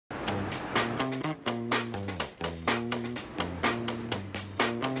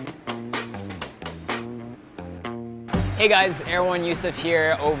Hey guys, Erwan Heussaff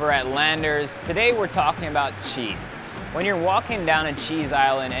here over at Landers. Today we're talking about cheese. When you're walking down a cheese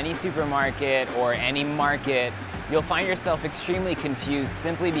aisle in any supermarket or any market, you'll find yourself extremely confused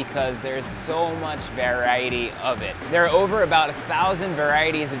simply because there's so much variety of it. There are over about 1,000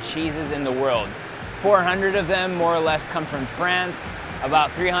 varieties of cheeses in the world. 400 of them more or less come from France,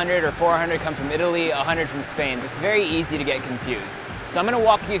 about 300 or 400 come from Italy, 100 from Spain. It's very easy to get confused. So I'm going to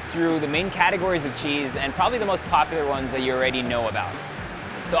walk you through the main categories of cheese and probably the most popular ones that you already know about.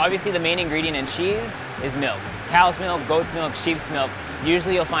 So obviously the main ingredient in cheese is milk. Cow's milk, goat's milk, sheep's milk.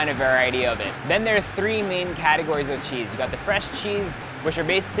 Usually you'll find a variety of it. Then there are three main categories of cheese. You've got the fresh cheese, which are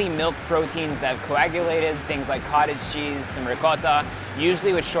basically milk proteins that have coagulated, things like cottage cheese, some ricotta,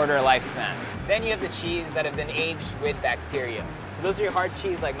 usually with shorter lifespans. Then you have the cheese that have been aged with bacteria. So those are your hard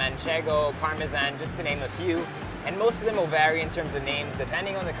cheese like manchego, parmesan, just to name a few. And most of them will vary in terms of names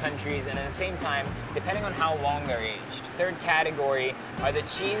depending on the countries and at the same time, depending on how long they're aged. Third category are the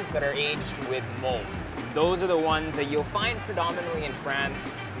cheese that are aged with mold. Those are the ones that you'll find predominantly in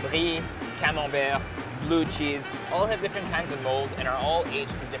France. Brie, camembert, blue cheese, all have different kinds of mold and are all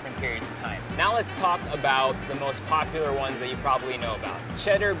aged for different periods of time. Now let's talk about the most popular ones that you probably know about.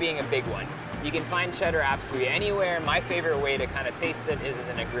 Cheddar being a big one. You can find cheddar absolutely anywhere. My favorite way to kind of taste it is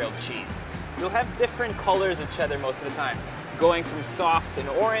in a grilled cheese. You'll have different colors of cheddar most of the time, going from soft and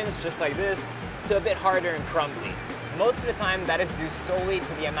orange, just like this, to a bit harder and crumbly. Most of the time, that is due solely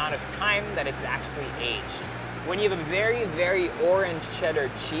to the amount of time that it's actually aged. When you have a very, very orange cheddar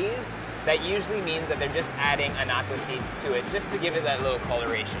cheese, that usually means that they're just adding annatto seeds to it, just to give it that little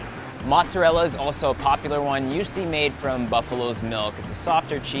coloration. Mozzarella is also a popular one, usually made from buffalo's milk. It's a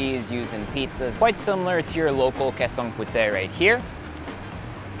softer cheese used in pizzas, quite similar to your local caisson poutet right here.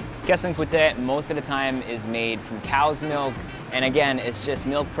 Caisson poutet most of the time is made from cow's milk, and again, it's just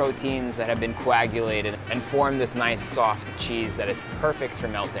milk proteins that have been coagulated and form this nice soft cheese that is perfect for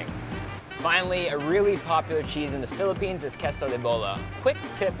melting. Finally, a really popular cheese in the Philippines is queso de bola. Quick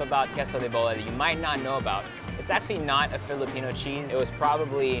tip about queso de bola that you might not know about. It's actually not a Filipino cheese. It was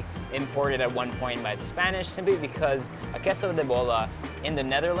probably imported at one point by the Spanish simply because a queso de bola in the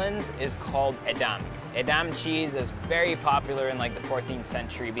Netherlands is called Edam. Edam cheese is very popular in like the 14th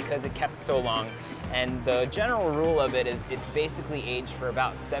century because it kept so long. And the general rule of it is it's basically aged for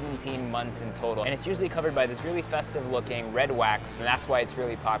about 17 months in total. And it's usually covered by this really festive looking red wax, and that's why it's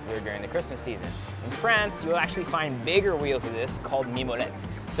really popular during the Christmas season. In France, you'll actually find bigger wheels of this called mimolette.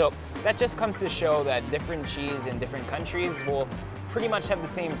 So that just comes to show that different cheese in different countries will pretty much have the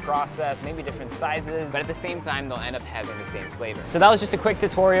same process, maybe different sizes, but at the same time, they'll end up having the same flavor. So that was just a quick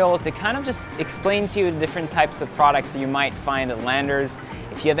tutorial to kind of just explain to you the different types of products that you might find at Landers.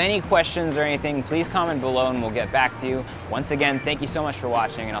 If you have any questions or anything, please comment below and we'll get back to you. Once again, thank you so much for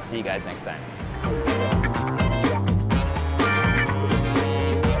watching and I'll see you guys next time.